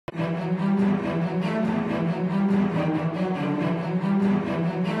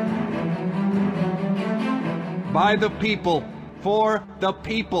by the people, for the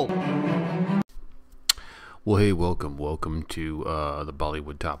people. Well, hey, welcome to the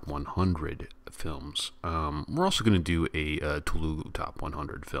Bollywood Top 100 films. We're also going to do a Telugu Top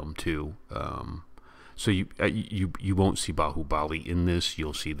 100 film too. So you won't see Bahubali in this.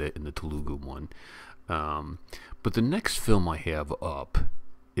 You'll see that in the Telugu one. But the next film I have up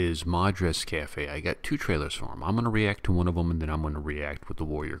is Madras Cafe. I got two trailers for him. I'm going to react to one of them, and then I'm going to react with the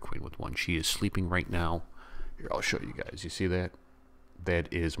Warrior Queen with one. She is sleeping right now. Here, I'll show you guys. You see that? That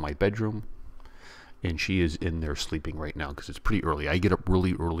is my bedroom. And she is in there sleeping right now because it's pretty early. I get up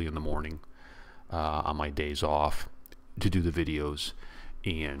really early in the morning on my days off to do the videos.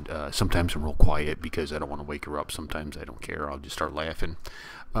 And sometimes I'm real quiet because I don't want to wake her up. Sometimes I don't care. I'll just start laughing.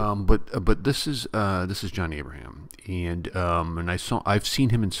 But this is John Abraham, and I've seen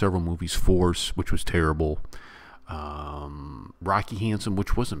him in several movies. Force, which was terrible. Rocky Handsome,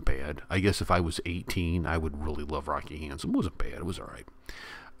 which wasn't bad. I guess if I was 18, I would really love Rocky Handsome. It wasn't bad. It was all right.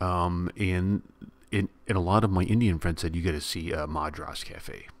 And a lot of my Indian friends said you got to see Madras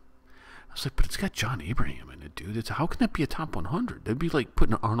Cafe. I was like, but it's got John Abraham in it, dude. How can that be a top 100? That'd be like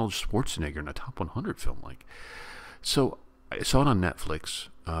putting Arnold Schwarzenegger in a top 100 film. Like, so I saw it on Netflix.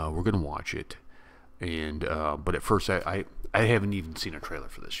 We're gonna watch it, and but at first I haven't even seen a trailer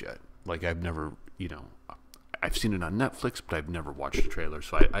for this yet. Like, I've never, I've seen it on Netflix, but I've never watched the trailer,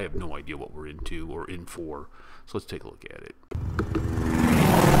 so I have no idea what we're into or in for. So let's take a look at it.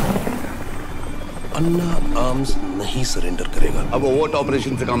 Anna arms नहीं surrender करेगा। अब overt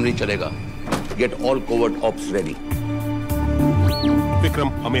operation से काम नहीं चलेगा। Get all covert ops ready. Vikram,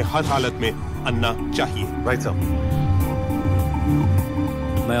 हमें हर हालत में अन्ना चाहिए। Right sir.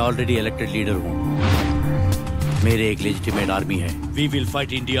 मैं ऑलरेडी इलेक्टेड लीडर हूँ। मेरे एक लेजिटिमेट आर्मी है। We will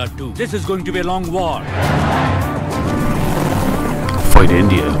fight India too. This is going to be a long war. Fight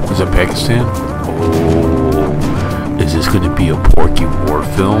India? Is that Pakistan? Oh, is this going to be a Porky war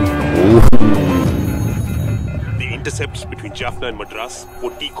film? Oh. Intercepts between Jaffna and Madras वो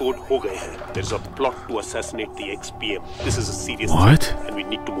decode हो गए हैं. There is a plot to assassinate the ex-PM. This is a serious What? threat and we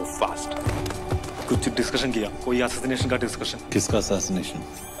need to move fast. कुछ discussion किया, कोई assassination का discussion. किसका assassination?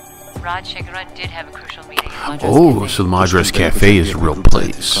 Rajshekhara did have a crucial meeting. Oh, so the Madras Cafe is a real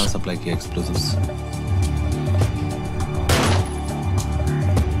place. कहाँ supply किया explosives?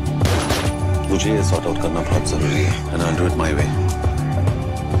 मुझे ये sort out करना बहुत जरूरी है and I'll do it my way.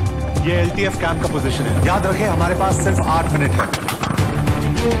 ये LTF कैंप का पोजीशन है। याद रखें, हमारे पास सिर्फ 8 मिनट है।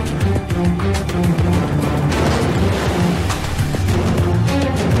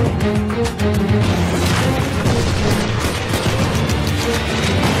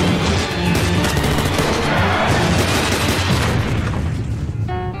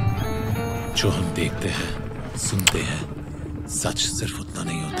 जो हम देखते हैं, सुनते हैं, सच सिर्फ उतना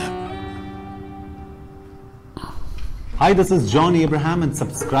नहीं होता। Hi, this is John Abraham, and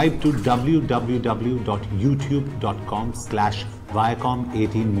subscribe to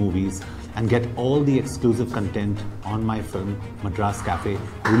www.youtube.com/Viacom18movies and get all the exclusive content on my film Madras Cafe,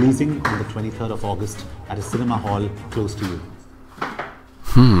 releasing on the 23rd of August at a cinema hall close to you.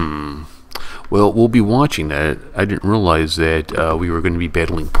 Well, we'll be watching that. I didn't realize that we were going to be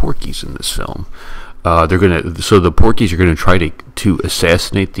battling Porkies in this film. So the Porkies are going to try to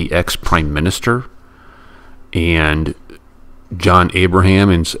assassinate the ex-prime minister, and John Abraham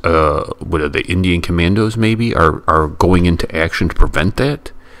and what are the Indian commandos maybe are going into action to prevent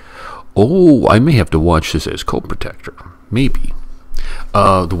that. Oh, I may have to watch this as co-protector, maybe.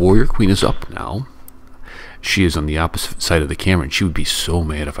 The Warrior Queen is up now. She is on the opposite side of the camera, and she would be so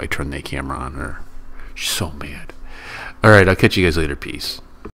mad if I turned that camera on her. She's so mad. All right, I'll catch you guys later. Peace.